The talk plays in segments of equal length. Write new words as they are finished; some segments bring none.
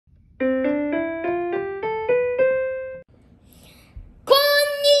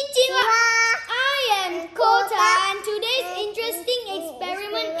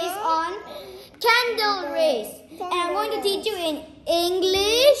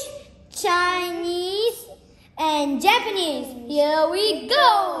Japanese. Here we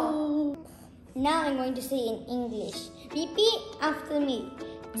go. Now I'm going to say in English. Repeat after me.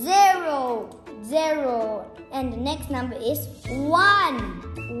 0, 0. And the next number is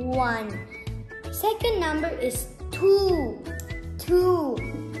 1, 1. Second number is 2, 2.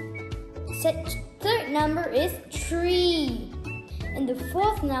 Third number is 3. And the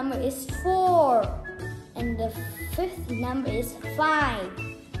fourth number is 4. And the fifth number is 5,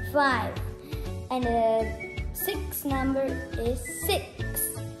 5. And the sixth number is 6,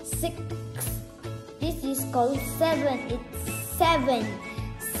 6. This is called 7. It's 7,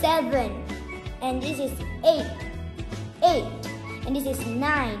 7. And this is 8, 8. And this is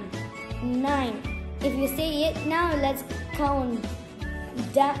 9, 9. If you say it now, let's count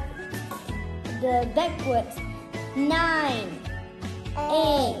the backwards. 9,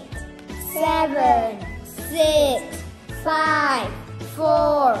 8, 7, 6, 5,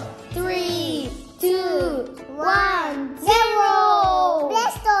 4, 3, 2, 1, 0.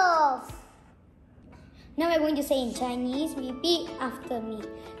 Blast off. Now we're going to say in Chinese. Repeat after me.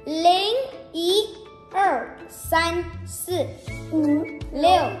 0, 1, 2, 3, 4, 5, 6, 7, 8,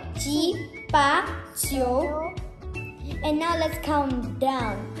 9. And now let's count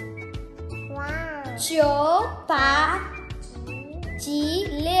down. 9, 8, 7,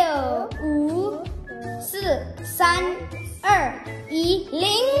 6, 5, 4, 3, 2,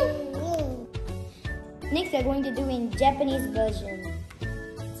 1, 0. Next, we're going to do in Japanese version.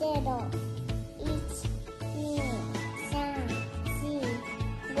 0, 1, 2, 3,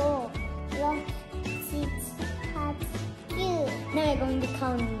 4, 5, 6, 7, 8, 9. Now we're going to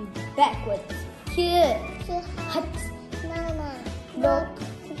count backwards. 9, 8, 7, 6,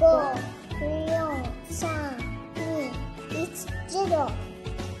 5, 4, 3, 2, 1, 0.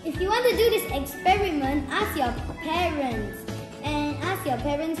 If you want to do this experiment, ask your parents and ask your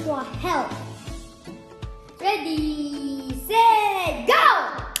parents for help. Ready, set,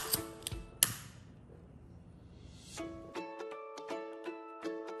 go!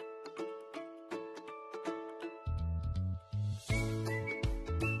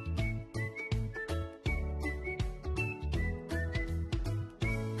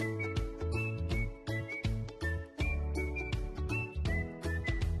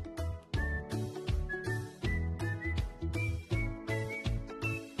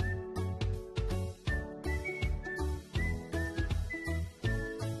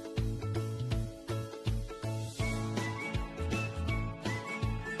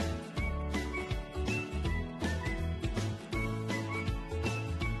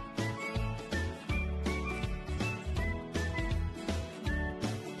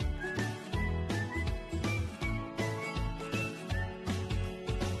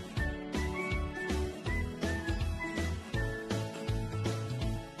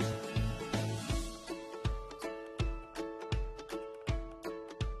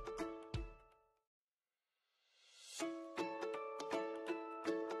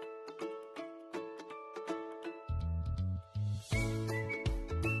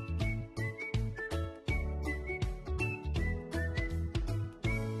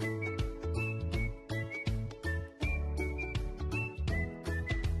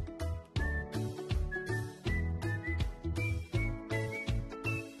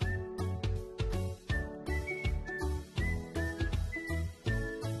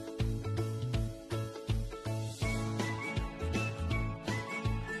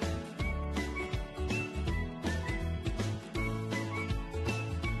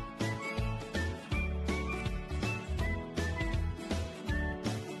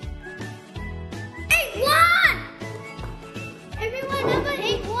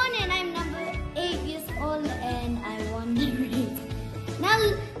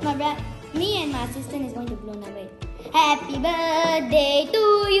 Me and my assistant is going to blow number 8. Happy birthday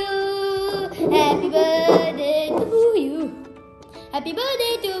to you. Happy birthday to you. Happy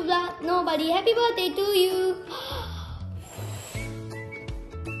birthday to nobody. Happy birthday to you.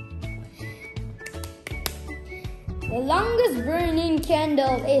 The longest burning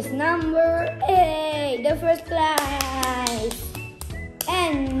candle is number 8, the first place.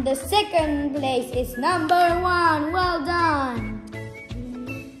 And the second place is number 1. Well done.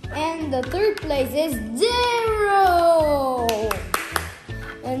 And the third place is 0.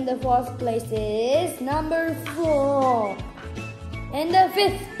 And the fourth place is number 4. And the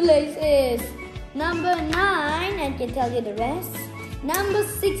fifth place is number 9. I can tell you the rest. Number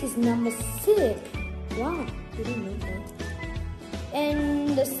 6 is number 6. Wow, didn't know that.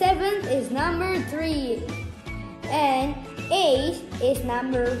 And the 7th is number 3. And 8 is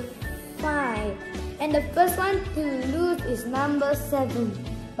number 5. And the first one to lose is number 7.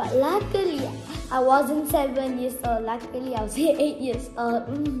 But luckily, I wasn't 7 years old. Luckily, I was 8 years old.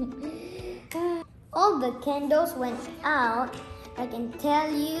 All the candles went out. I can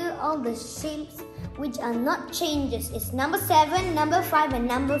tell you all the shapes which are not changes. It's number 7, number 5, and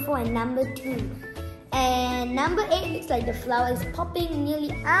number 4, and number 2. And number 8 looks like the flower is popping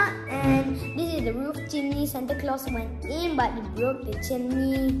nearly out. And this is the roof chimney. Santa Claus went in, but he broke the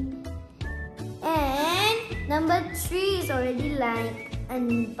chimney. And number 3 is already like a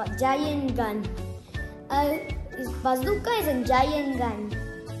giant gun. Bazooka is a giant gun.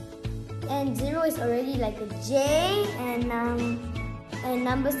 And 0 is already like a J. And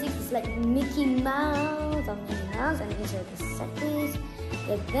number 6 is like Mickey Mouse or Minnie Mouse. And these are the circles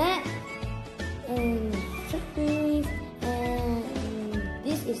like that. And circles. And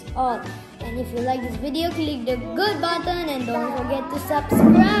this is all. And if you like this video, click the good button and don't forget to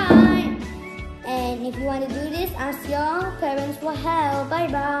subscribe. And if you want to do this, ask your parents for help. Bye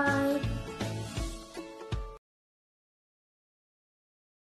bye.